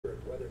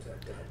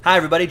Hi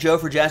everybody, Joe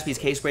for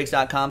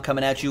JaspysCaseBreaks.com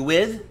coming at you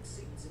with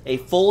a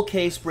full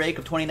case break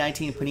of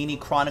 2019 Panini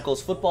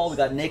Chronicles football. We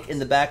got Nick in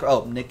the back.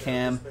 Oh, Nick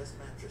Cam.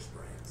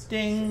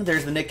 Ding.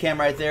 There's the Nick Cam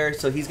right there.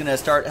 So he's going to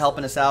start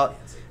helping us out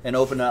and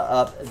open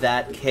up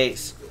that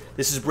case.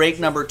 This is break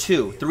number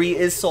 2. 3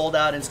 is sold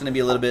out and it's going to be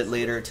a little bit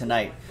later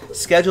tonight.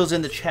 Schedule's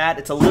in the chat.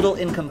 It's a little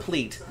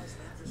incomplete,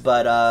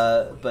 but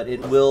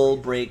it will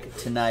break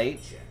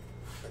tonight.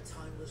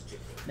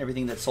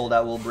 Everything that's sold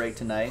out will break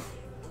tonight.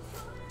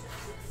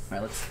 All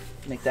right, let's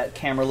make that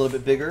camera a little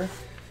bit bigger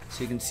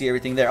so you can see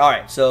everything there. All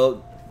right,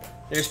 so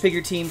there's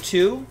Figure Team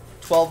 2,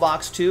 12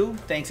 box 2.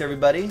 Thanks,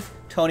 everybody.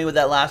 Tony with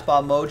that last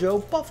Bob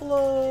Mojo.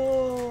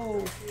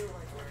 Buffalo.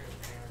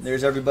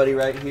 There's everybody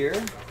right here. You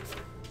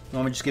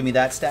want me to just give me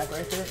that stack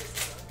right there?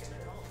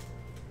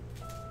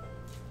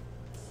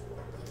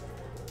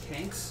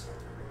 Tanks.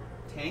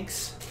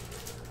 Tanks.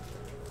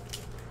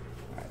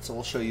 All right, so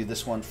we'll show you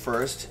this one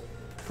first.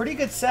 Pretty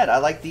good set. I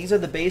like these are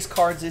the base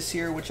cards this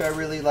year, which I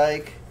really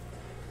like.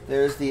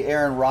 There's the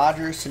Aaron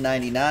Rodgers to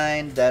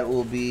 99. That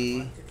will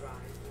be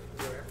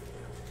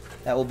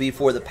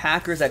for the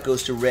Packers. That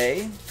goes to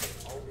Ray.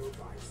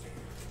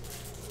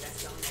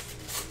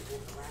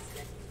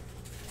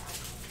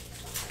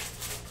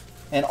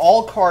 And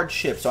all cards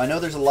ship. So I know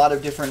there's a lot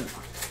of different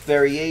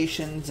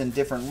variations and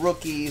different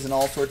rookies and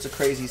all sorts of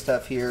crazy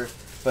stuff here,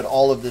 but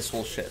all of this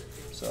will ship.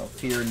 So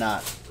fear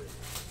not.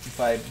 If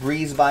I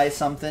breeze by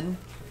something,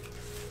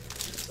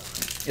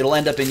 it'll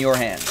end up in your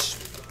hands.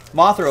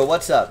 Mothra,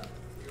 what's up?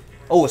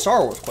 Oh, a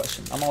Star Wars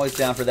question. I'm always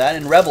down for that.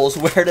 And Rebels,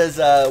 where does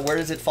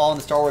it fall in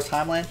the Star Wars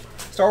timeline?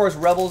 Star Wars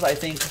Rebels, I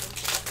think,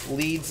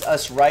 leads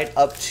us right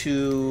up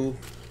to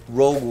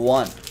Rogue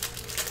One.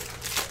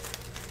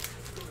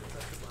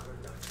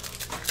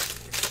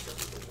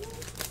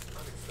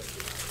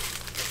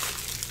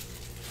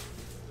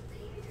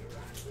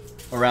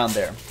 Around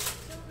there.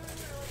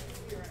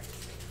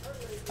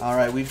 All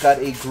right, we've got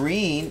a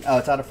green. Oh,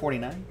 it's out of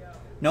 49.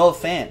 Noah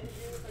Fan.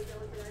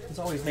 This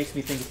always makes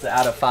me think it's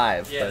out of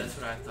 5. Yeah, but that's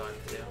what I thought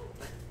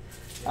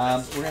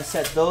too. we're gonna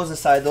set those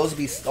aside. Those will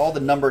be all the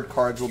numbered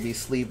cards will be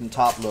sleeved and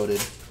top loaded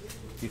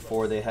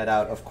before they head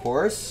out, of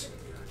course.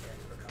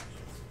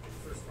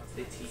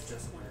 They teach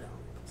us.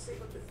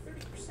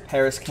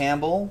 Paris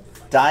Campbell,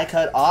 die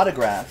cut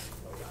autograph.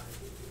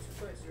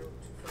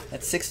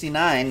 At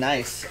 69,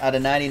 nice. Out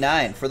of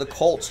 99 for the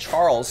Colts.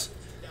 Charles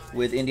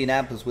with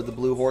Indianapolis with the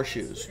blue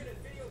horseshoes.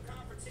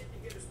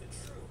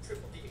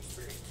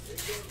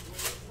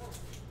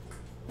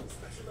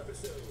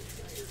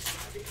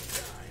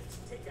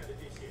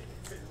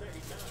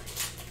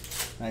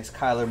 Nice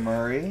Kyler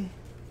Murray.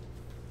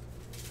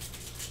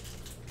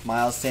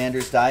 Miles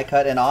Sanders die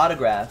cut and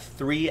autograph.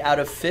 3 out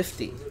of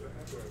 50.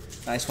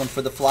 Nice one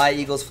for the Fly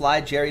Eagles Fly.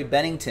 Jerry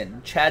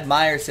Bennington. Chad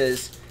Meyer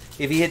says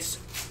if he hits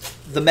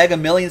the Mega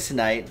Millions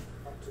tonight,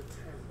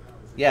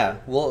 yeah,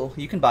 well,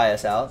 you can buy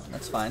us out.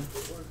 That's fine.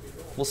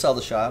 We'll sell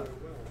the shop.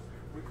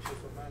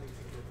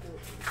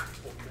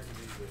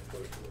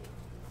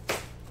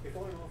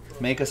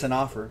 Make us an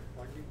offer.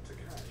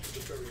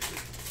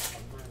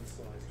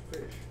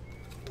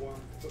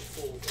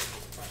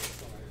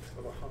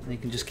 You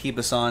can just keep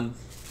us on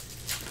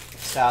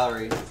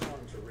salary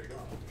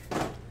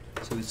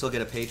so we still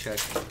get a paycheck.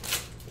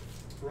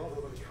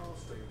 Rather than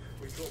casting,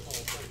 we drop our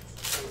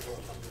boats over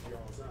 100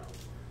 yards out,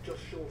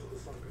 just short of the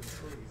sunken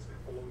trees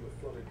along the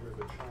flooded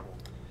river channel.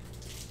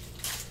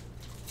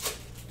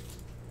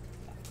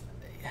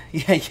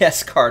 Yeah,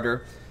 yes,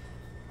 Carter.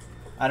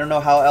 I don't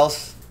know how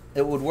else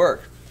it would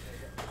work.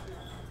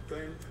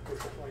 Then, with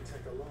the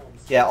high-tech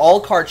alarms, Yeah, all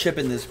card ship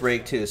in this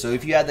break too. So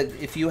if you had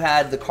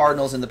the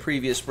Cardinals in the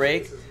previous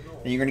break,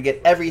 then you're going to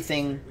get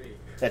everything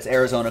that's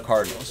Arizona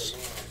Cardinals.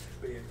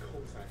 be in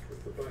contact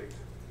with the bait.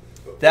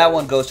 But That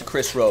one goes to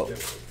Chris Rowe.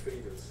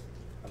 feeders.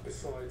 And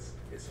besides,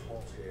 it's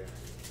hot here.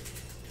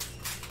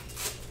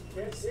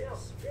 And it's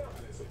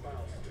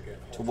about to get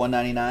hot. To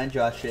 199,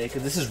 Josh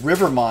Jacobs. This is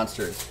River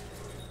Monsters.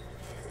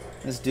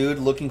 This dude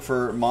looking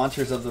for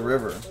monsters of the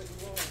river.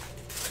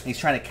 And he's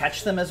trying to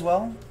catch them as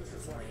well.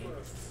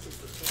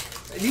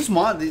 These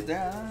I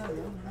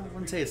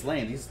wouldn't say it's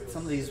lame.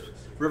 Some of these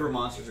river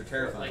monsters are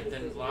terrifying. Like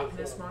the Loch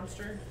Ness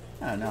monster?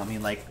 I don't know. I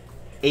mean, like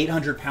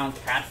 800-pound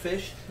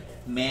catfish,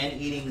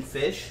 man-eating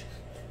fish,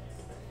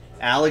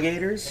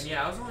 alligators. And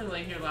yeah, I was only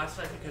laying here last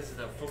night because of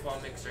the football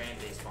mixer and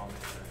baseball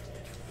mixer.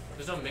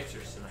 There's no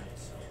mixers tonight,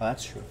 so. Oh,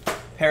 that's true.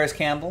 Paris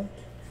Campbell.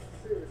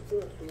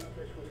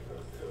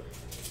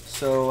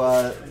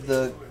 So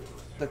the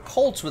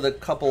Colts with a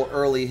couple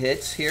early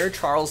hits here.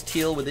 Charles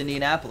Teal with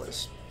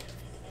Indianapolis.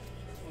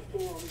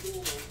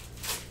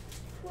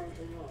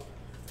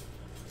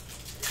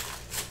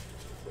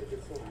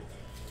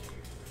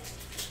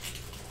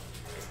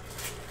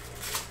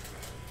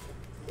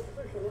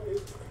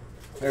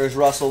 There's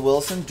Russell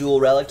Wilson, dual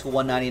relic to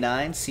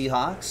 199.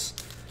 Seahawks.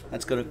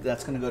 That's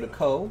gonna go to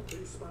Co.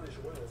 These Spanish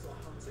whales are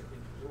hunting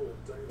in broad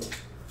daylight.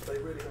 They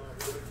really are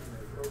breaking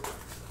their program.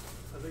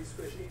 And these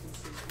fish even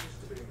seem used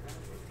to being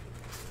handled.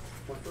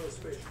 My first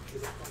fish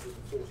is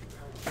 140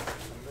 pounds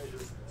and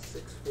measures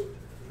 6 foot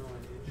 9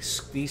 inches.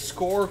 These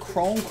score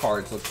chrome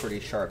cards look pretty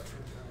sharp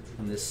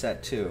in this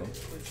set too.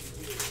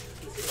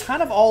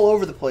 Kind of all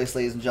over the place,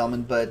 ladies and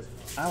gentlemen, but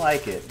I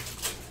like it.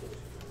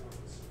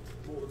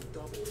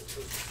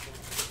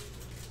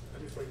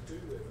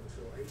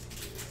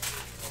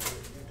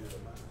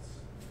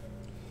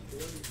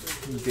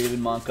 David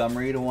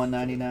Montgomery to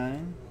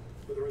 199.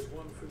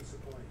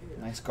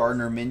 Nice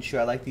Gardner Minshew.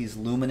 I like these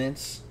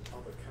luminance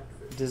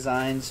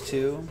designs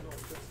too.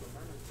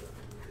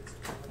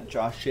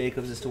 Josh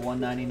Jacobs is to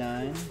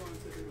 199.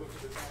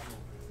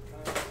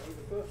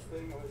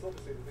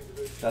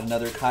 Got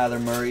another Kyler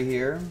Murray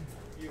here.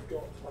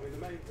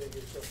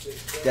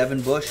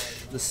 Devin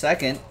Bush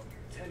II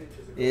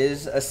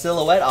is a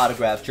silhouette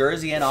autograph,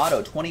 jersey and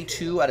auto,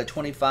 22 out of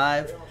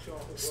 25.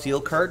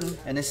 Steel curtain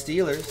and his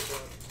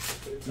Steelers.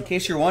 In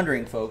case you're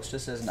wondering, folks,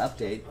 just as an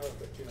update,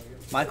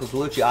 Michael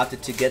Gallucci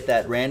opted to get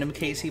that random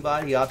case he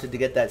bought. He opted to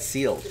get that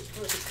sealed.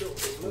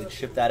 So we'd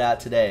ship that out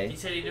today. He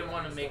said he didn't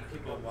want to make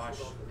people watch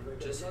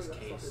just his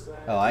case.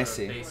 Oh, I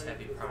see. Base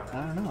heavy product.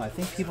 I don't know. I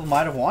think people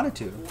might have wanted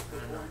to. I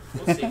don't know.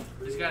 We'll see.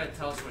 He's got to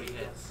tell us what he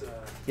hits.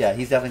 Yeah,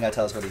 he's definitely got to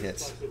tell us what he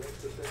hits.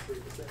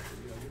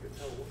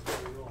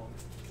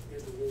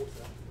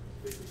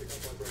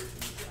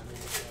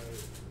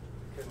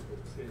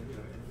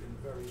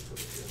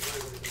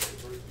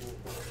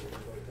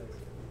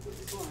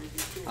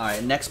 All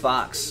right, next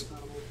box.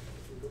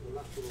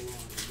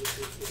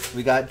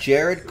 We got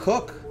Jared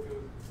Cook,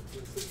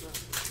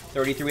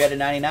 33 out of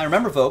 99.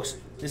 Remember, folks,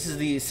 this is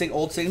the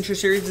old Signature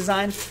Series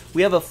design.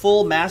 We have a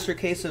full master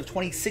case of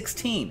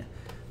 2016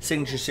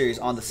 Signature Series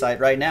on the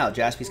site right now,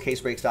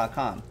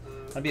 jaspyscasebreaks.com.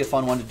 That'd be a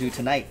fun one to do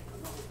tonight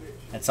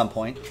at some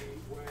point.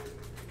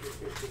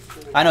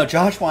 I know,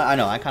 Josh I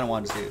kind of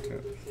wanted to see it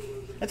too.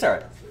 That's all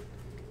right.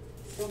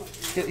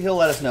 He'll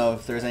let us know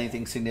if there's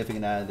anything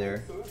significant out of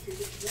there.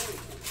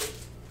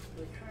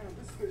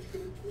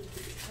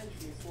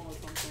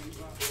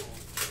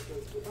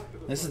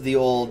 This is the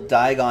old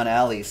Diagon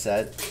Alley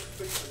set.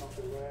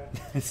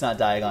 It's not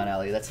Diagon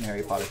Alley. That's in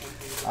Harry Potter.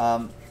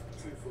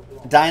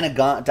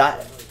 Diagon.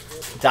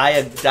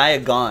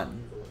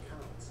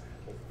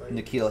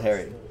 Nikhil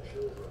Harry.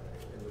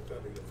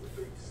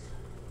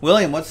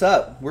 William, what's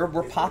up? We're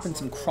popping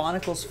some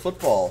Chronicles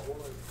football.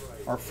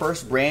 Our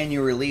first brand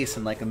new release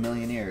in like a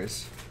million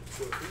years.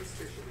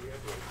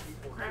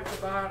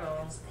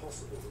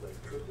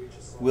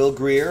 Will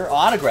Greer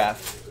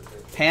autograph.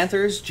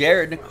 Panthers,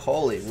 Jared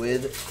Nicoli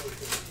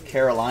with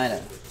Carolina.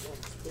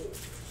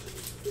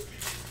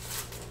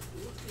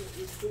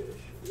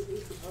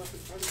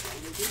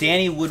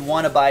 Danny would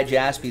want to buy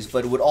Jaspys,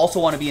 but would also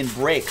want to be in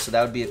break, so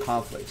that would be a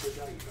conflict.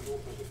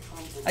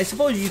 I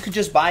suppose you could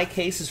just buy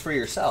cases for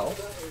yourself.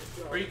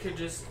 Or you could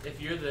just,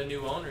 if you're the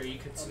new owner, you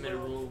could submit a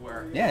rule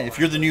where... Yeah, if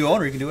you're the new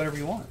owner, you can do whatever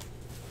you want.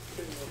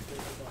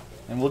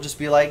 And we'll just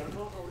be like,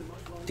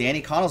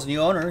 Danny Connell's the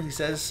new owner. He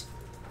says,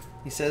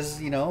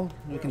 you know,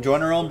 we can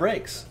join our own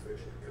breaks.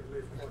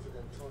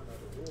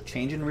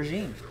 Change in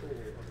regime.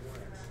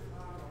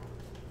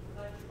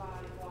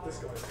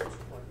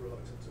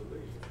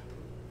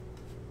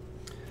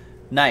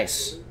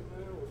 Nice,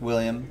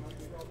 William.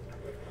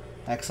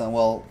 Excellent.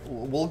 Well,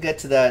 we'll get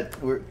to that.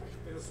 We've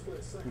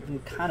been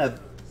kind of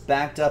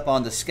backed up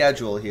on the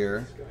schedule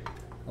here.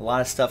 A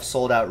lot of stuff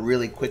sold out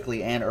really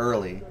quickly and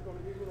early.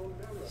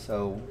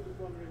 So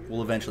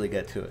we'll eventually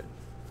get to it.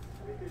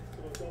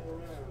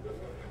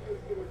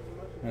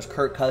 There's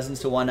Kirk Cousins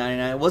to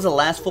 199. Was the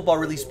last football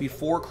release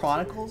before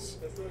Chronicles?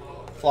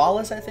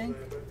 Flawless, I think.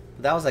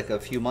 But that was like a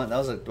few months. That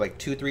was like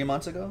 2-3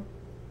 months ago.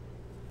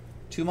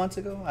 2 months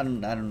ago. I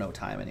don't know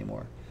time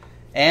anymore.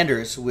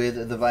 Anders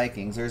with the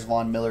Vikings. There's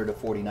Von Miller to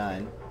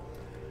 49.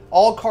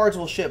 All cards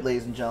will ship,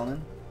 ladies and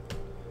gentlemen.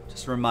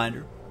 Just a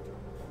reminder.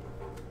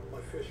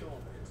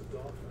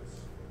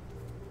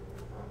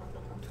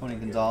 Tony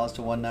Gonzalez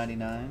to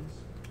 199.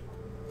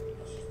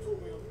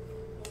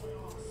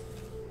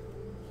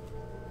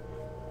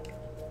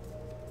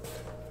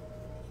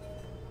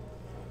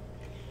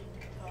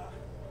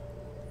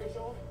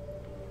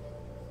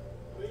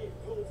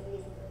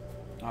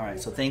 All right,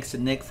 so thanks to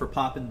Nick for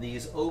popping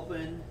these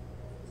open.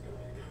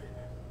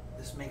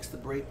 This makes the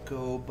break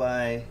go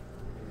by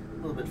a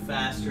little bit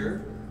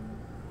faster.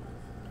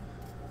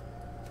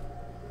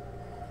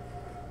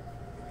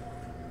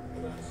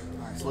 All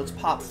right, so let's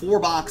pop 4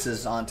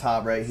 boxes on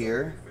top right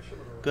here.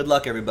 Good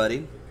luck,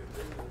 everybody.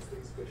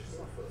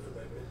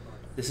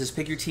 This is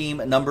Pick Your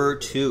Team number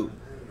 2.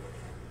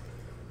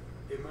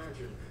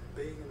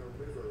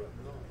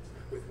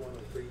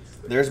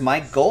 There's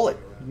Mike Golick,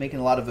 making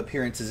a lot of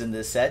appearances in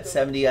this set.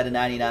 70 out of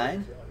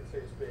 99.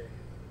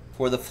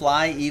 For the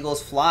Fly,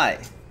 Eagles Fly.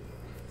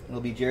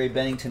 It'll be Jerry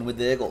Bennington with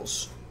the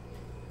Eagles.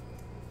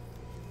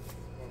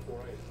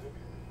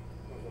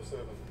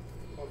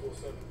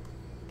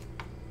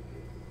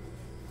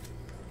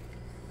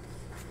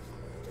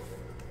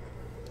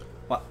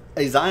 Well,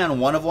 a Zion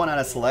 1 of 1 out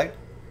of select.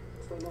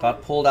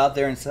 Got pulled out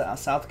there in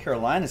South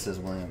Carolina, says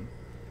William.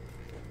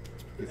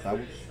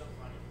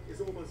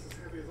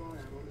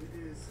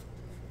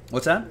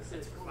 What's that?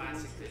 It's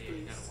classic today.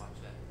 You gotta watch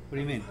that. What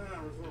do you mean?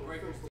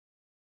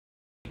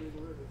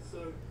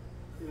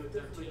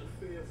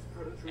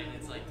 And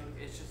it's like,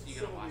 it's just, you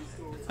gotta watch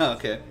it. Oh,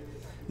 okay.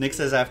 Nick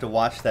says I have to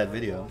watch that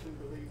video.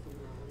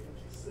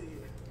 The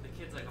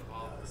kid's like a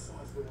baller.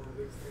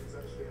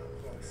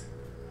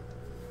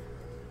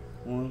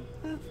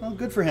 Well,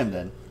 good for him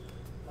then.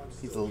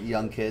 He's a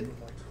young kid.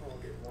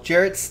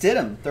 Jarrett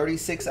Stidham,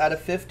 36 out of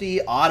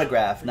 50.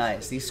 Autograph,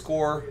 nice. These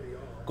score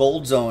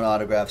gold zone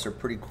autographs are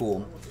pretty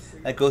cool.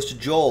 That goes to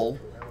Joel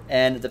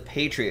and the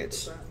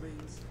Patriots.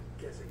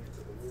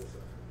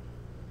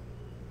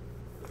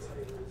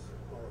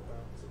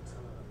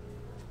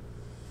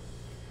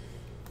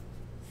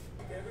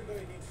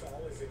 Everybody needs to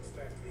always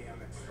expect the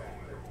MX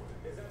Factor.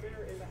 Is that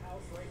bear in the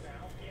house right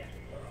now? Yeah.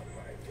 Oh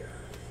my God.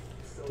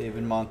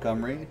 David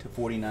Montgomery to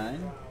 49.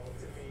 Proud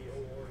to be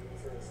awarded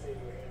for the state of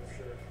New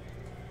Hampshire.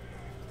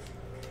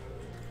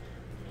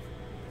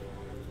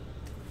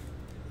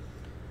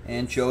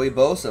 And Joey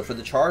Bosa for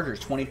the Chargers,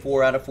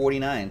 24 out of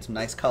 49. Some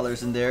nice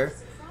colors in there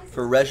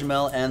for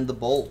Regimel and the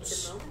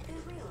Bolts.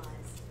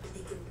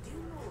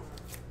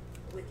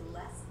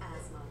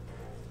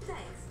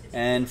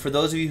 And for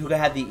those of you who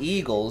had the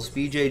Eagles,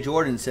 BJ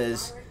Jordan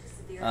says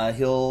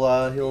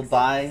he'll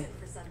buy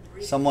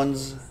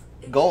someone's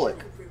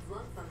Golic.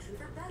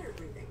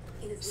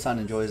 Son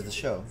enjoys the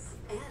show.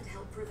 And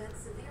help prevent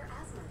severe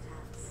asthma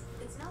attacks.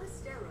 It's not a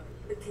steroid,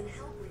 but can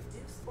help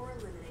reduce or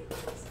eliminate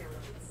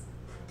steroids.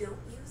 Don't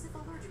use if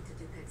allergic to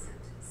Dupixent.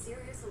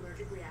 Serious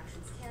allergic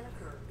reactions can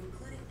occur,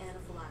 including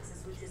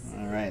anaphylaxis, which is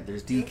All right,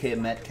 there's DK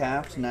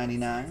Metcalf to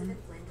 99. inflamed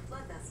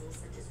blood vessels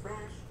such as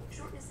rash,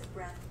 shortness of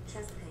breath,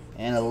 chest pain.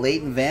 And a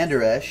Leighton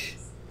Vander Esch,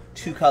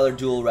 two-color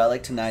dual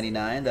relic to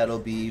 99. That'll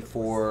be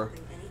for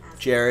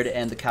Jared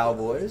and the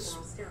Cowboys.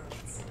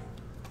 Steroids.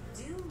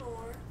 Do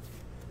more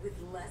with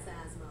less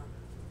asthma.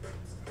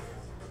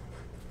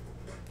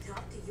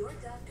 Talk to your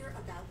doctor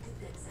about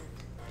Dupixent.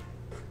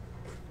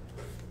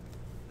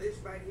 This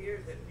right here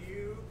is a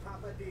new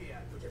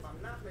papadilla, which, if I'm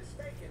not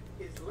mistaken,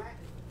 is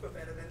Latin for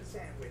better than a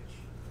sandwich.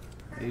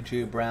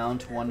 A.J. Brown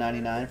to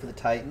 199 for the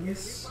Get a new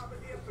Titans.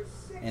 papadilla for $6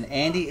 And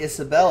Andy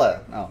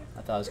Isabella. Oh,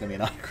 I thought it was going to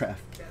be an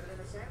autograph. better than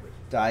a sandwich.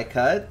 Die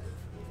cut.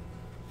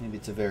 Maybe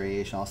it's a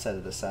variation. I'll set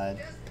it aside.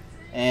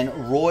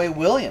 And Roy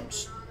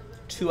Williams,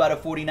 2 out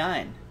of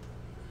 49.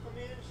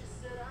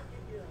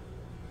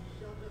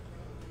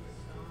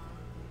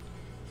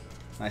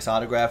 Nice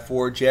autograph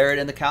for Jared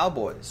and the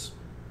Cowboys.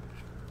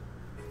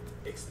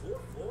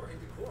 Explore floor and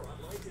decor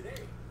online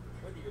today.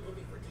 Whether you're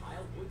looking for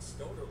tile, wood,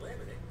 stone, or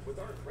laminate, with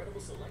our incredible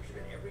selection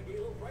and everyday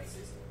low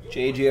prices, you'll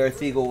J.J.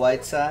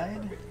 Arthego-Whiteside. find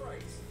a perfect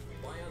price.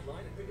 Buy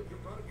online and pick up your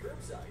product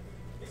curbside.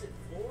 Visit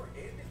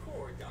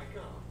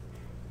flooranddecor.com.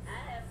 I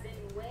have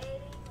been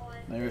waiting on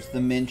There's the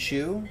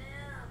Minshew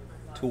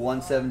to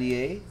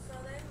 178. So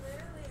they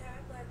literally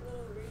have like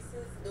little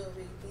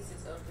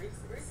pieces of Reese's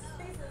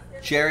pieces.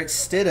 Jarrett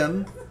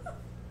Stidham.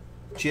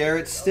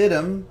 Jarrett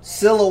Stidham.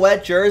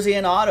 Silhouette jersey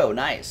and auto.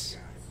 Nice.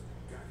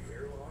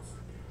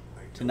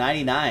 To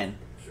 99.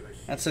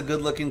 That's a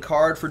good looking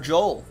card for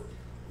Joel.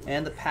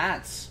 And the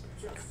Pats.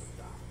 This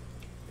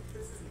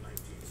is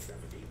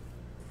 1970.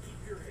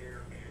 Keep your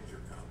hair and your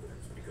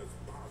confidence because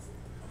Basel,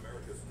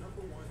 America's #1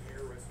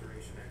 hair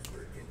restoration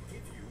expert, can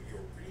give you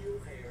your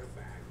real hair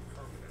back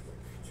permanently.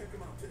 Check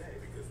them out today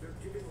because they're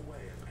giving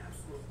away an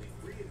absolutely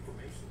free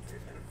information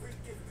kit and a free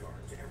gift card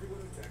to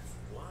everyone who texts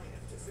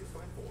LION to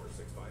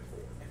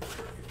 654-654. And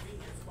for your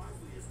convenience,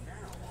 Bosley is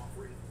now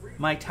offering free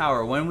Mike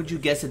Tower, when would you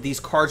guess that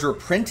these cards were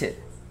printed?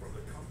 from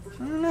the comfort.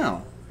 I don't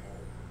know.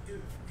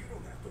 Dude, you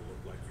don't have to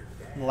look like your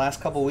dad. In the last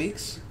couple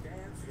weeks.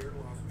 Dad's hair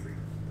loss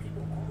treatment.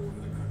 People all over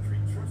the country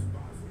trust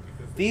Bosley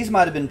because These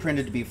might have been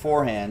printed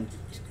beforehand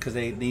because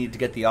they needed to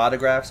get the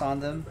autographs on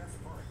them.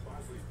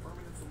 Bosley's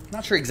permanent solution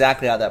Not sure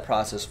exactly how that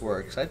process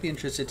works. I'd be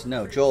interested to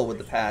know. Joel with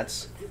the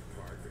Pats. gift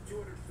card for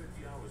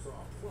 $250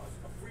 off plus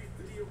a free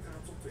video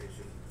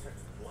consultation.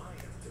 Text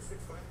LION to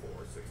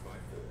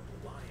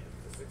 654-654. LION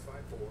to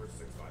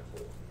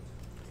 654-654.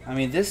 I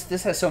mean,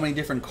 this has so many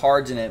different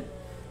cards in it.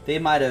 They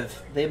might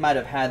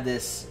have had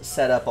this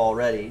set up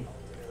already.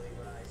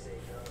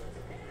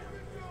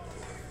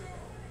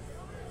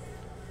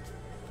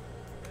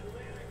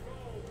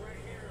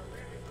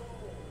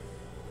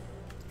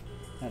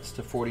 That's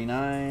to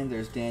 49.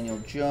 There's Daniel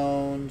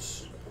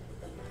Jones.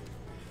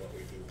 What we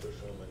do for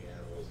so many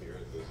animals here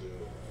at the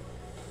zoo.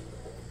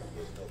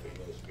 There's no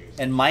species.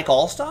 And Mike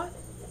Allstott?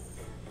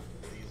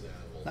 These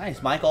animals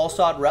Nice. Mike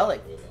Allstott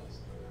relic. with us.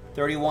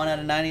 31 out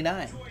of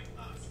 99.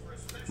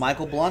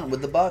 Michael Blunt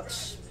with the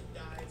Bucks.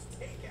 Dives,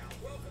 takeout.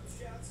 Welcome,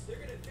 chefs. They're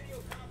going to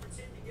video conference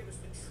in to give us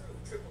the true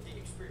Triple D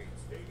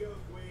experience. There you go,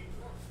 Queen.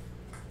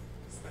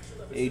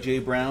 Special episode A.J.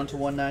 Brown to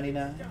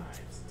 199.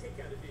 Dives,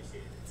 takeout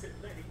edition to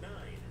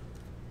 99.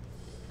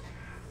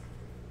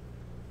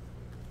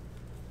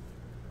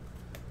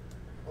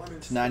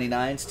 To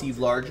 99, Steve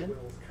Largent.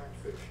 Whales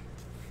catfish.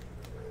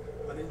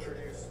 An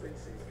introduced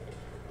species.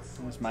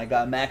 There's my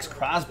guy Max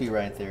Crosby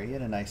right there. He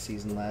had a nice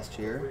season last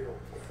year.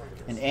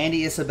 And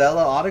Andy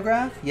Isabella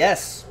autograph?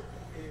 Yes,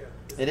 Here,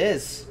 it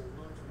is. a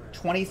nightmare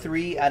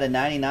 23 out of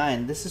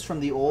 99. This is from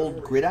the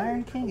old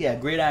Gridiron King? Yeah,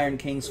 Gridiron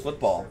Kings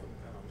football.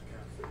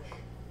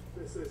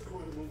 This is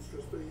quite a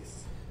monstrous beast.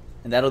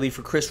 And that'll be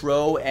for Chris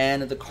Rowe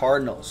and the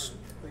Cardinals.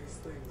 These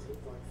things look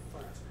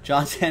like fat.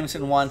 John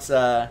Sampson wants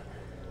Johnny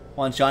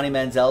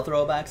Manziel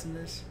throwbacks in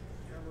this.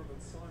 Cameraman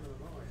Simon and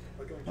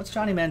I are going What's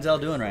Johnny Manziel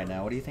doing right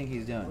now? What do you think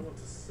he's I doing? want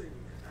to see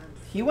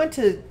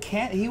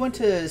and He went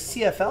to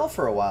CFL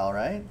for a while,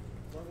 right?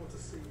 I want to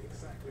see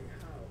exactly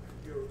how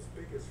Europe's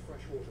biggest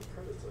freshwater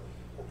predator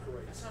I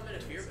operates. saw him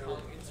in a beer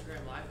pong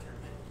Instagram live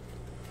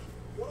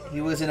tournament.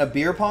 He was in a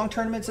beer pong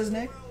tournament, says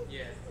Nick?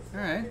 Yeah.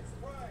 All right.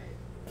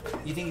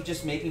 You think he's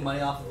just making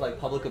money off of like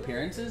public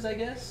appearances, I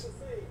guess?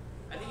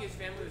 I think his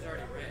family was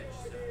already rich.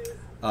 So.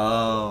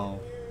 Oh,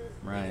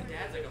 right. His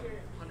dad's like a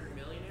 100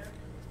 millionaire.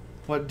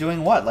 What,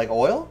 doing what? Like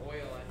oil? Oil.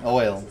 I think.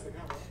 Oil.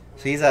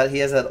 So he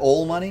has that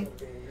oil money? I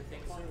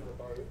think so.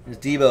 There's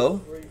Debo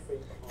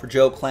for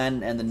Joe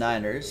Clan and the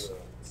Niners.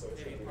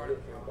 Maybe part of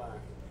the problem.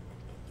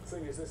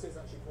 Thing is, this is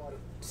actually quite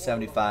a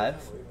 75.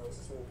 even though it's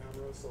a small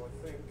camera, so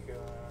I think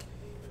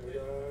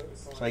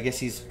So I guess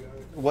he's...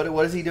 What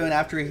is he doing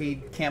after he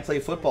can't play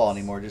football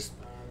anymore? Just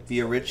be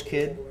a rich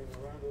kid?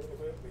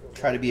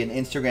 Try to be an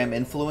Instagram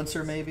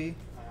influencer, maybe?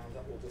 and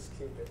that will just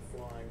keep it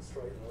flying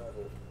straight and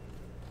level.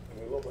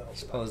 And we love that. I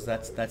suppose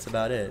that's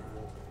about it.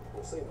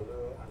 We'll see the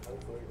lure, and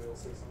hopefully we'll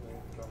see something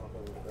come up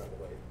and grab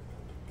the bait.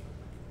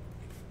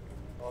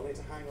 I'll need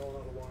to hang on,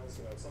 otherwise,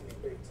 if something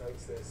big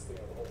takes this, the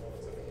whole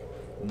monitor can go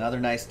over. Another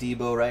nice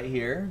Debo right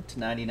here to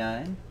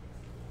 99.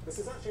 This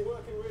is actually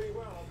working really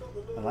well. I've got the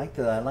lure.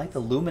 I like the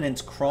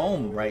Luminance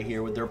Chrome right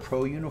here with their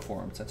pro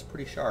uniforms. That's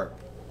pretty sharp.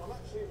 I'm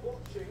actually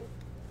watching.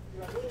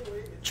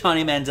 Normally it's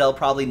Johnny Manziel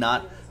probably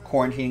not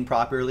quarantining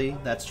properly.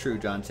 That's true,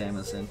 John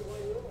Samuelson.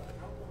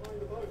 out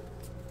behind the boat.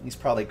 He's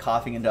probably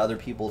coughing into other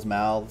people's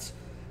mouths.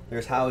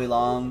 There's Howie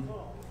Long.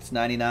 It's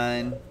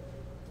 99.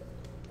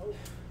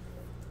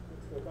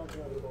 We're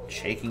bumping over the boat.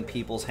 Shaking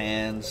people's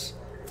hands.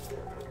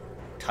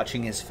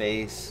 Touching his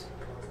face.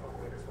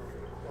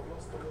 I've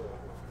lost the lure.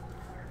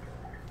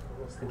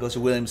 It goes to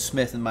William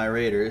Smith and my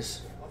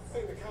Raiders. I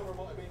think the camera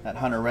might have been That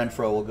Hunter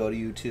Renfro will go to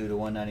you too to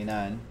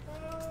 199.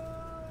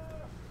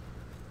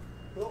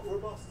 not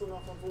robust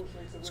enough,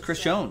 unfortunately. It's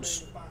Chris Jones.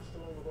 Being bashed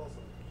along the bottom.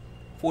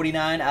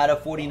 49 out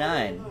of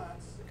 49.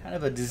 Kind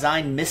of a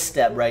design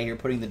misstep right here,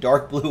 putting the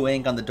dark blue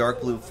ink on the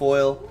dark blue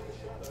foil.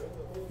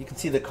 You can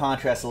see the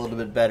contrast a little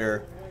bit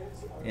better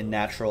in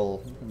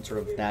sort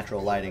of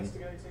natural lighting.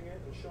 Investigating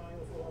it and shying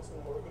off the last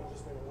one, or it could have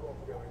just been a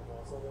rock going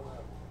past. I don't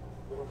know.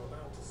 What I'm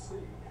about to see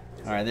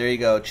is All right, there you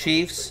go.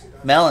 Chiefs,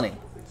 Melanie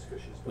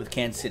with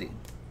Kansas City.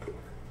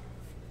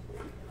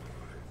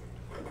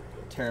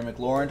 Terry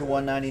McLaurin to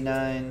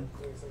 199.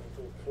 doing something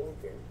called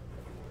clonking,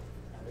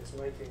 and it's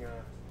making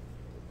a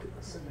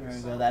There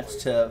we go. That's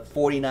to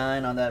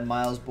 49 on that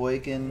Miles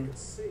Boykin.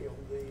 see on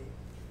the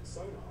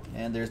sonar.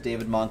 And there's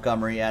David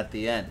Montgomery at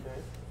the end.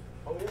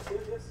 Oh yes,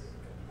 yes, yes.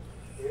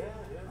 Yeah.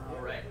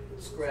 All right,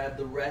 let's grab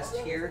the rest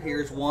here.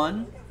 Here's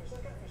one,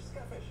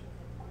 Catfish.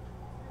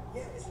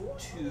 Yeah, it's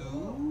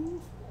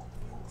two,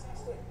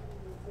 fantastic.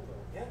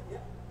 Yeah.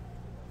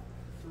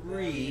 3,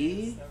 There he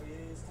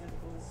is,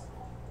 tentacles.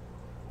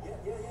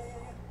 Yeah.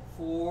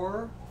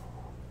 4,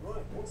 Right,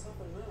 what's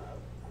happened now?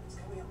 It's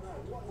coming up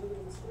now. Right in the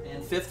middle of the screen.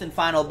 and fifth and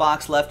final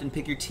box left in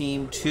Pick Your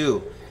Team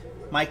 2.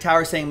 Mike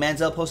Tower saying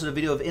Manziel posted a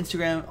video of on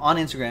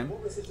Instagram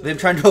of him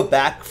trying to do a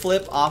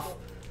backflip off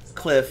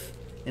cliff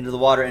into the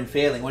water and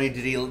failing.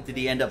 Did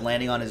he end up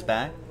landing on his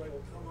back? They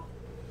will come up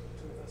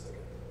to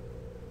investigate.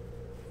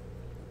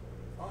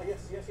 Ah,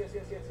 yes.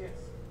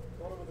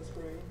 Bottom of the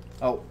screen.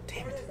 Oh,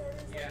 damn it. There it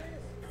is.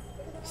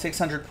 Yeah.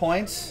 600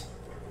 points.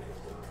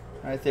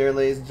 Right there,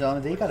 ladies and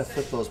gentlemen. They got to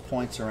flip those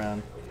points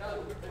around.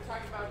 No, they're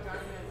talking about Johnny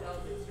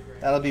Manziel's Instagram.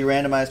 That'll be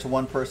randomized to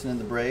one person in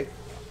the break.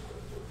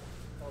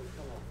 Oh,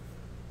 come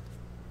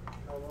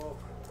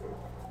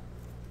on.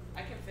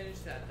 I can finish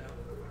that though.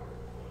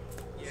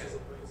 This Yeah. is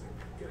amazing.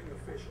 Getting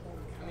a fish on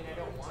I mean, I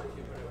don't want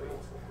to, but I will.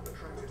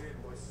 attracted in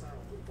by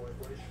sound and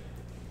vibration.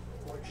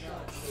 Like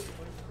sharks in a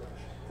plane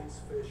crash, these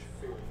fish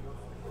feel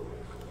nothing.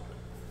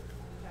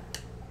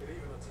 It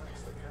even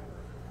attacks the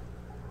camera.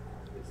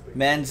 It's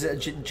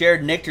big.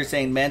 Jared Nichter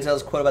saying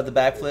Manziel's quote about the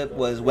backflip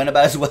went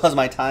about as well as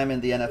my time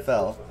in the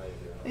NFL.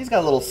 He's got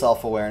a little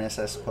self-awareness,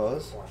 I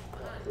suppose.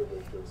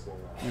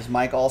 There's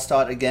Mike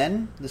Allstott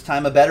again. This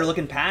time a better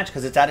looking patch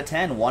because it's out of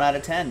 10. 1 out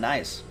of 10.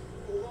 Nice.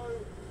 Although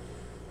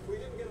we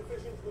didn't get a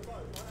fish into the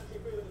boat, I actually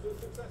feel it was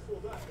a successful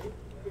day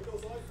because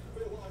I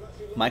feel like I've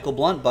actually learned Michael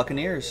Blunt,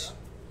 Buccaneers.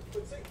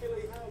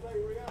 particularly how they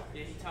react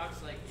Yeah, he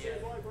talks like, to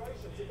yeah.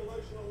 vibrations in the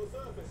motion on the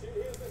surface.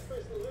 Here's this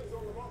fish that lives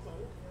on the bottom,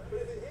 but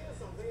if it hears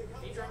something, it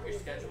comes Can you drop up your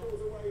and the schedule?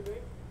 tentacles are waving,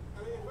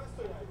 and it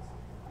investigates.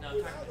 No,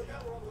 Without talk the to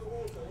camera under the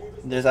water, you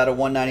just There's out of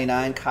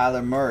 199,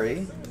 Kyler Murray.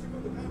 as soon as you've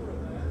got the camera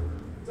there,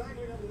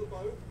 dangling under the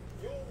boat,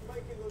 you're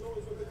making the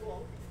noise with the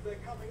clock,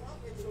 they're coming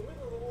up into the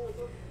middle of the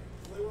water,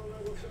 they won't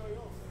know what's going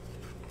on.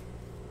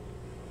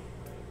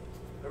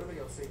 Everything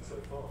I've seen so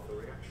far, the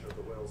reaction of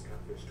the whale's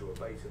catfish to a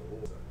bait in the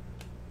water,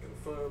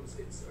 confirms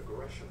its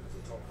aggression as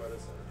a top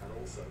predator and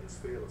also its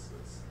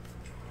fearlessness.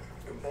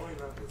 Combine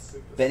that with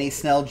super Benny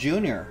Snell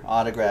Jr.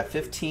 autograph,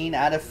 15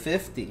 out of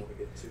 50.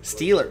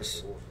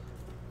 Steelers.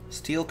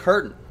 Steel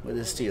curtain with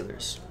his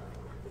Steelers.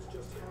 It's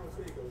just how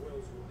big a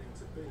whales will need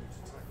to be to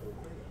tackle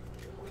me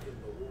in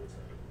the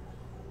water.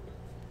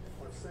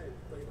 I've said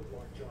they look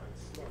like giant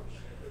slush,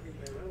 but in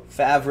their own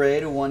Favre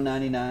to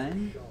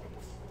 199. sharks.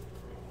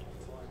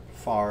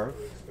 Favre.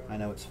 I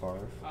know it's Favre.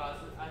 I thought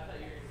you were going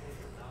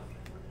to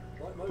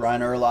say Like most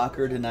Brian people,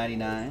 Urlacher to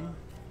 99. I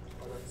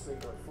don't think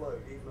I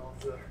float even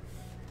after a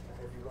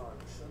heavy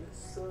lunch, and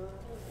it's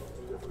not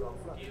too difficult.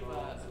 Flat Give my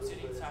arms a little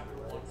Obsidian bit Tapper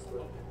into one legs, for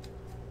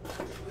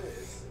but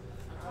this,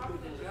 how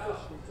big will the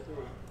fish need to be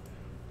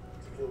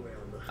to kill me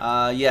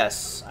under?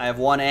 Yes, I have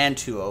 1 and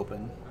 2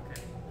 open.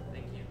 Okay,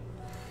 thank you.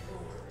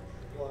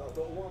 Well, I've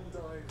got one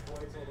dive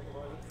weight on at the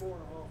moment,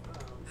 4.5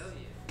 pounds. Hell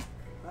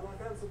yeah. And I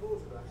can support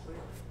it actually.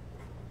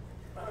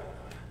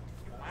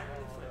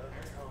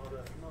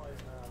 Harder, 9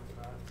 pounds,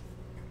 man.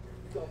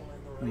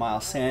 Doubling the rate.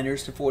 Miles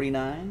Sanders to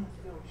 49.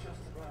 Still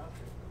just about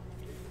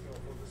keeping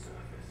off on the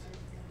surface.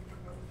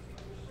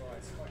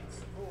 Right, I can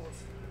support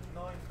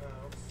 9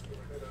 pounds with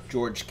a bit of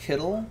George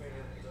Kittle. and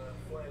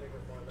flailing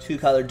with my nose.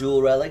 2-color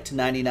dual relic to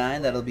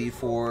 99. That'll be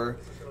for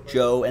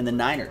Joe and the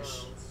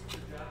Niners.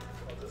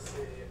 I'll just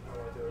see how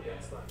I do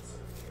against that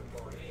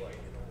combined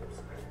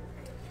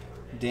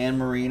weight. Dan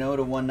Marino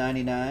to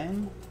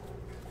 199.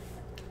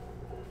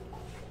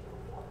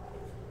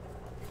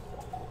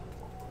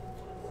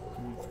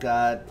 We've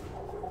got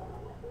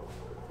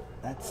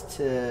that's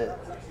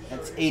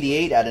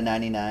 88 out of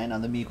 99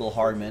 on the Mecole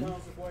Hardman.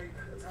 Pounds of weight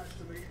attached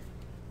to me.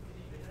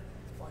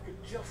 I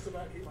could just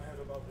about keep my head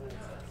above water.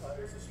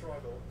 It's a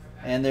struggle.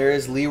 And there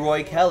is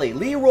Leroy Kelly.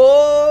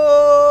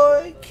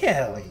 Leroy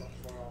Kelly.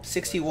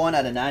 61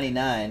 out of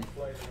 99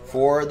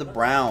 for the That's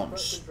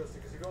Browns.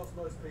 interesting because you ask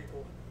most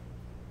people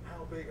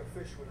how big a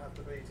fish would have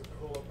to be to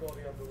pull a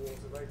body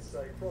underwater, they'd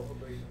say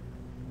probably.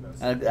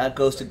 That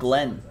goes to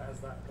Glenn as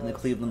that and the person.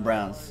 Cleveland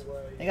Browns. I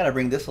weigh They got to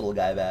bring this little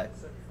guy back.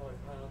 75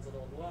 pounds, and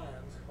on land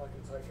I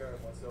can take care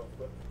of myself,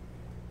 but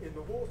in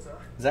the water.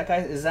 Is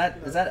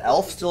that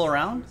Elf still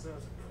around?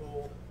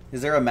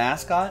 Is there a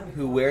mascot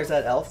who wears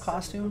that Elf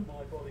costume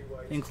My body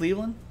weight, in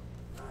Cleveland?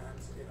 and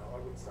I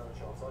wouldn't stand a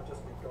chance. I'd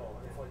just be gone.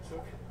 If I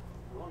took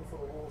a lung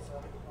full of water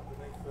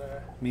underneath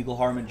there, Mecole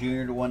Hardman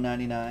Jr. to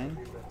 199.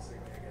 you'd never see me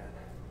again.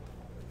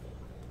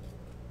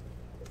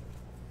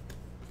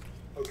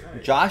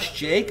 Okay. Josh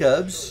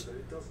Jacobs,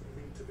 It doesn't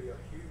need to be a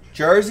huge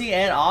jersey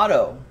and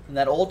auto in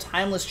that old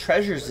Timeless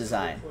Treasures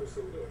design.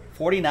 closer look.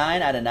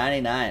 49 out of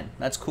 99.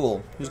 That's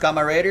cool. Who's got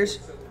my Raiders?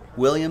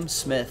 William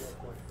Smith.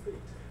 My feet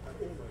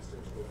and almost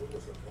into the water.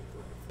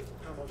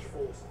 How much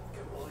force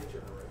can I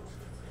generate?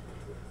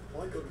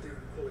 I couldn't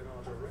even pull in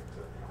our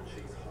director, and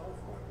she's half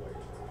my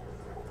weight.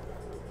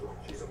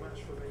 She's a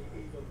match for me,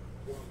 even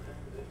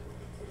one-handed.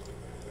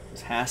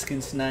 Is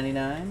Haskins to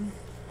 99.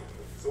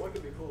 So I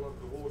could be pulled under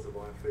the water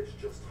by a fish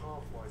just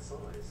half my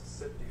size,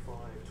 75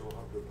 to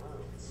 100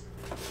 pounds.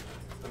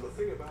 And the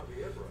thing about the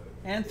Ebro...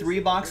 And is 3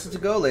 that boxes to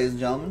there go, is ladies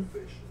and no gentlemen.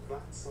 fish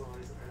that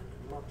size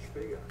and much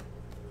bigger.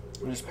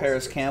 There's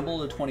Paris Campbell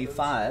to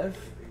 25.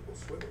 People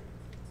swimming.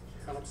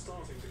 And I'm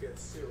starting to get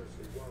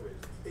seriously worried.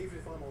 Even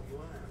if I'm on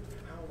land,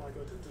 how am I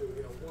going to do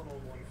in a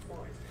one-on-one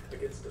fight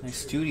against a Nice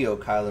studio,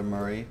 Kyler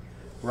Murray.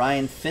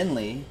 Ryan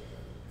Finley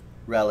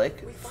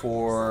relic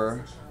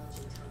for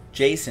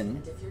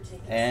Jason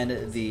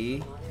and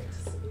the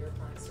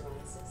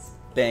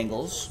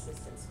Bengals.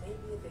 Assistance may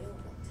be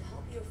available to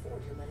help you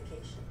afford your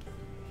medication.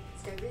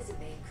 Skyrizi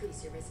may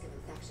increase your risk of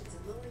infections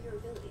and lower your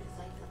ability to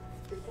fight them.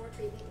 Before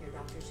treatment, your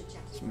doctor should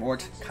check you. Some more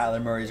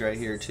Kyler Murray's right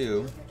here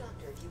too. Tell your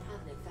doctor if you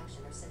have an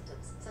infection or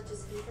symptoms, such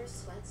as fever,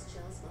 sweats,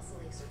 chills, muscle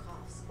aches, or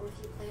coughs, or if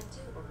you plan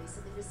to or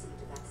recently received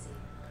a vaccine.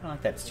 I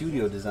like that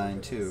studio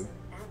design too.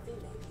 AbbVie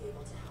may be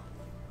able to help.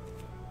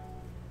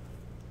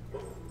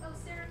 Oh,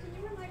 Sarah, can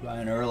you remind me?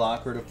 Ryan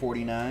Urlacher to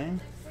 49.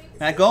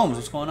 Matt Gomes,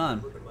 what's going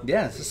on?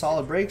 Yeah, it's a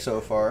solid break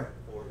so far.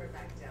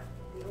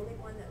 The only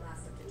one that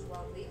lasts up to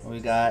 12 weeks. We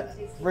got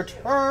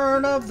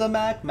Return of the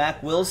Mac.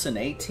 Mac Wilson,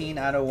 18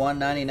 out of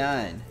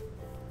 199.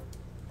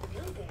 Hey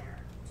there.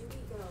 Do we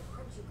go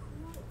crunchy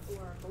cool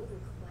or golden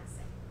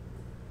classic?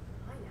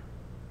 I know.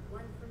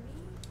 One for me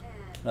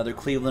and Another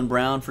Cleveland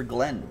Brown for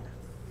Glenn. now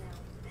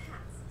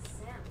Pat's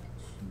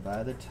sandwich.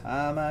 By the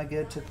time I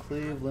get to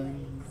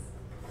Cleveland,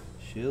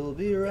 she'll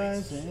be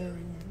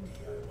rising.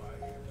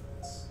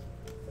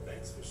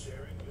 Thanks for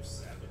sharing your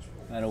savage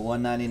At a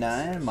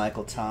 199,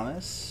 Michael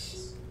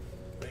Thomas.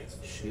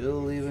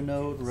 She'll leave a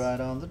note right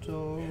on the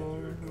door.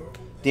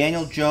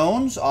 Daniel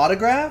Jones,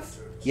 autograph?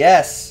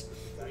 Yes.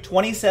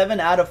 27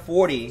 out of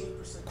 40.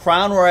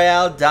 Crown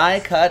Royale die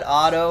cut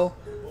auto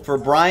for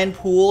Brian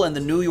Poole and the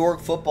New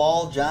York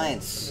Football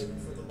Giants.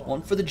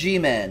 One for the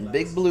G-Men,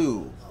 Big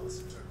Blue.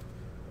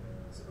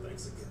 So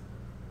thanks again.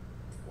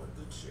 One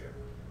good share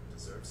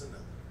deserves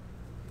another.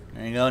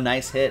 There you go,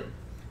 nice hit.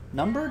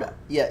 Numbered?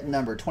 Yeah,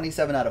 numbered.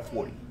 27 out of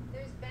 40.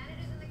 There's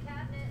bandages in the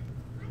cabinet.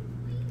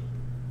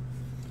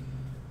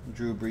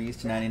 Drew Brees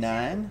to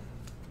 99.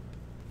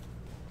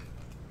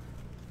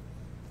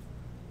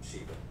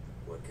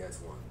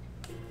 That's one.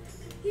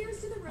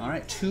 Here's to the All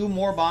right, 2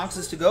 more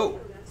boxes to go.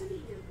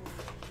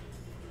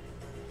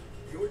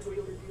 Your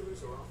Toyota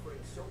dealers are offering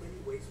so many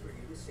ways for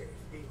you to save,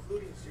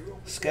 including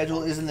 0%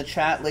 Schedule is in the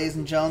chat, ladies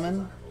and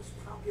gentlemen.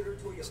 popular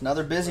Toyota It's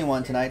another busy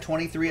one tonight.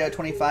 23 out of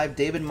 25,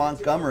 David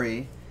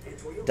Montgomery,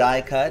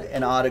 die cut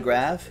and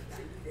autograph.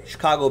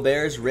 Chicago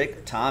Bears,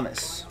 Rick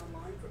Thomas.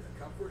 online from the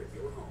comfort of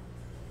your home.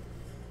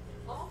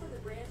 All for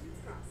the brand you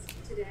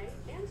trust, today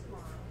and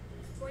tomorrow.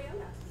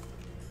 Toyota.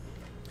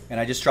 And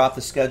I just dropped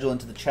the schedule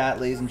into the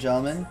chat, ladies and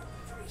gentlemen,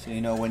 so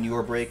you know when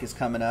your break is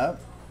coming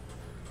up.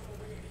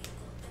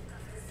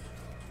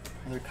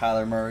 Another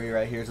Kyler Murray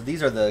right here. So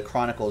these are the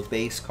Chronicles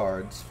base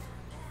cards,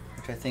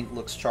 which I think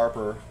looks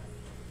sharper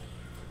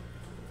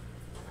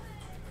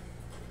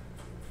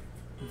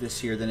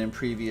this year than in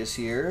previous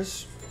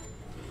years.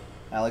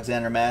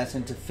 Alexander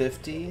Madison to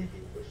 50.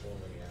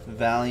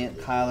 Valiant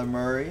Kyler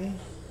Murray.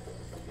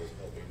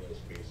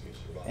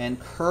 And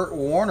Kurt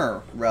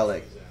Warner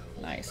relic.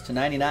 Nice. To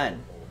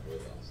 99.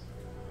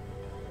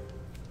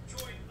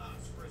 Join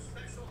us for a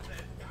special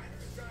event.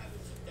 Diners,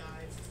 drive-ins, and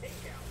dives,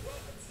 takeout,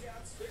 welcome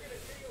shots. They're going to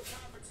video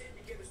conference in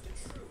to give us the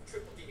true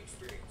Triple D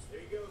experience.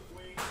 There you go,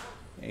 Queen.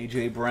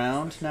 A.J.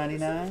 Brown to 99.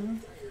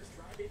 Diners,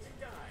 drive-ins, and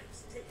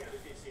dives, takeout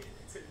edition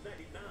to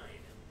 99.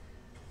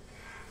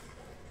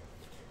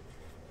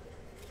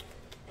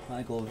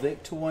 Michael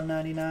Vick to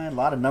 199. A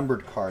lot of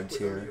numbered cards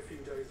here.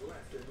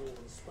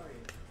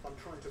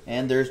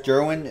 And there's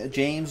Derwin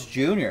James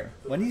Jr.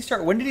 When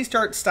did he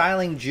start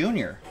styling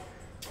Jr.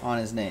 on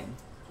his name?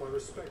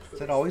 Has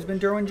that always been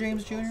Derwin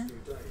James Jr.?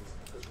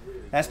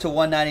 That's to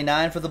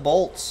 199 for the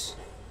Bolts.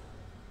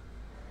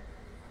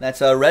 That's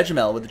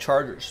Regimel with the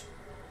Chargers.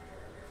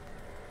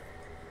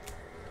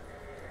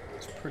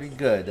 It's pretty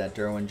good, that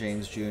Derwin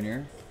James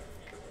Jr.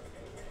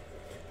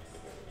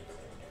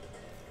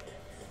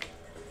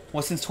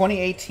 Well, since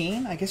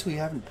 2018, I guess we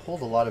haven't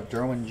pulled a lot of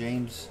Derwin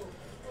James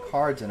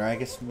cards in there. I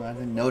guess I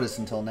didn't notice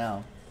until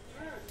now.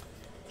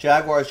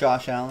 Jaguars,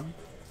 Josh Allen.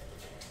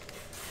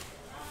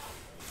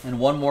 And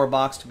 1 more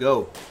box to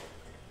go.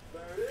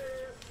 There it is.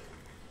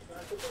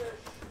 That's the fish.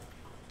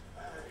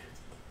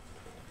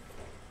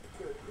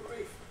 Good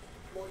grief.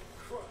 My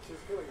crutch is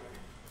killing me.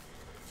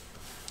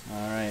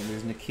 All right,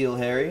 there's N'Keal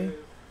Harry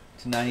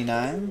to 99.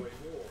 Way more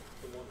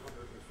than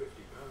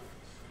 150 pounds.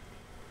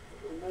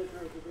 The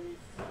measure of the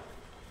beast.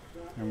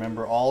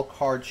 Remember, all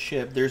cards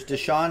shipped. There's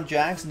Deshaun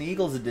Jackson,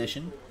 Eagles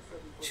edition.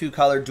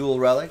 2-color dual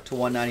relic to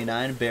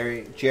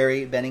 199.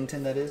 Jerry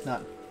Bennington, that is.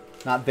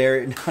 Not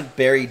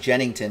Barry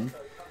Jennington.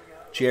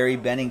 Jerry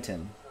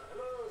Bennington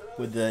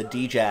with the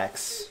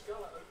D-Jacks.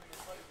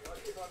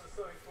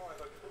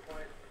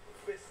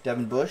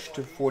 Devin Bush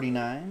to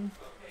 49.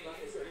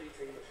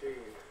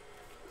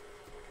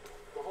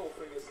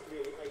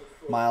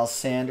 Miles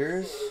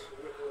Sanders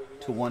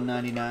to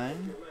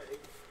 199.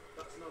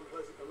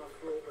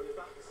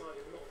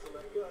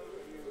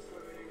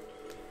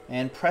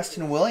 And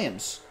Preston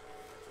Williams.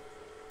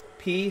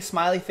 P,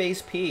 smiley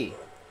face P.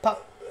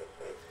 Pop.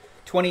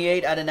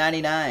 28 out of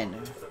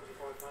 99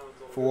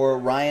 for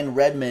Ryan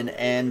Redmond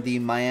and the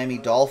Miami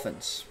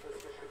Dolphins.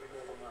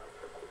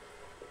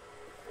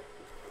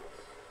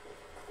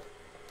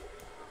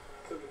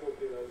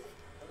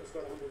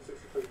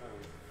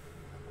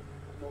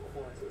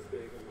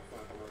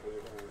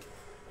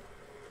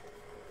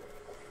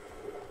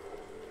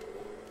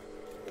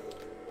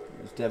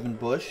 There's Devin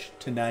Bush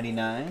to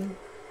 99.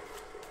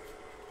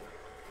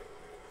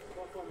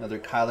 Another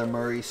Kyler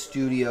Murray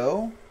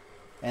studio.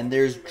 And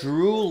there's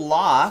Drew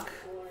Lock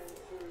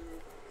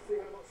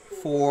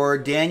for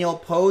Daniel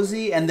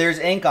Posey. And there's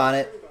ink on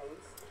it.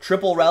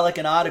 Triple relic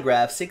and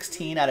autograph.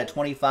 16 out of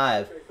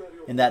 25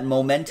 in that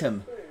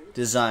momentum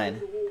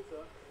design.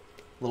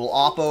 Little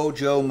Oppo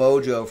Joe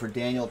Mojo for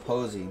Daniel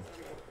Posey.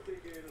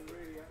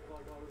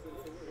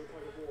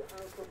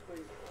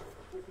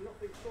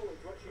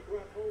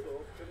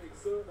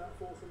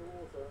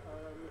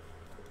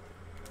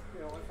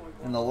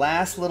 And the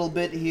last little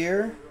bit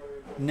here,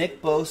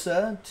 Nick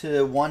Bosa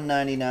to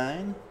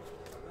 199.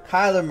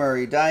 Kyler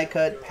Murray, die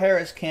cut,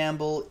 Paris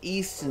Campbell,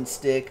 Easton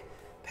Stick,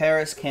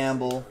 Paris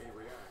Campbell.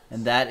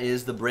 And that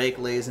is the break,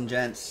 ladies and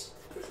gents.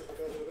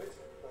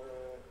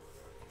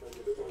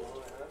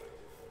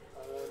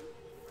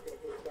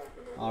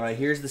 All right,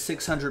 here's the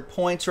 600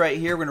 points right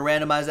here. We're going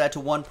to randomize that to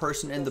 1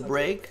 person in the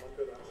break.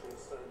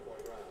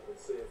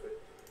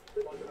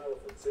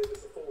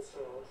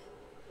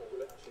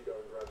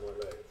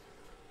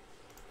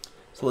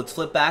 So let's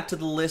flip back to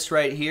the list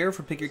right here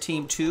for Pick Your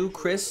Team 2.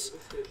 Chris,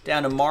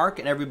 down to Mark,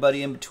 and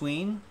everybody in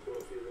between.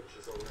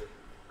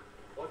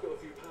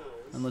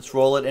 And let's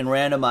roll it and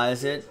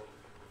randomize it.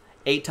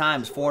 8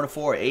 times, 4 and a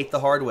 4. 8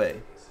 the hard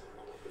way.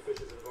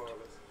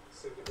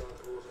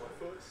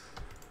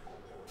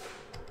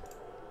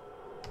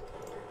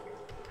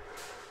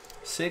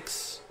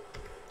 6,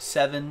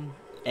 7,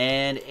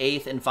 and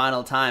 8th and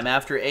final time.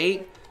 After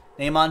 8,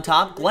 name on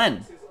top,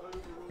 Glenn.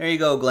 There you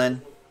go,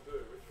 Glenn.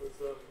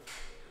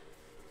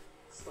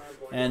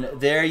 And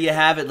there you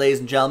have it, ladies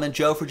and gentlemen.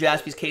 Joe for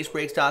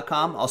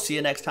JaspysCaseBreaks.com. I'll see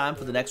you next time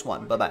for the next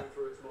one. Bye-bye.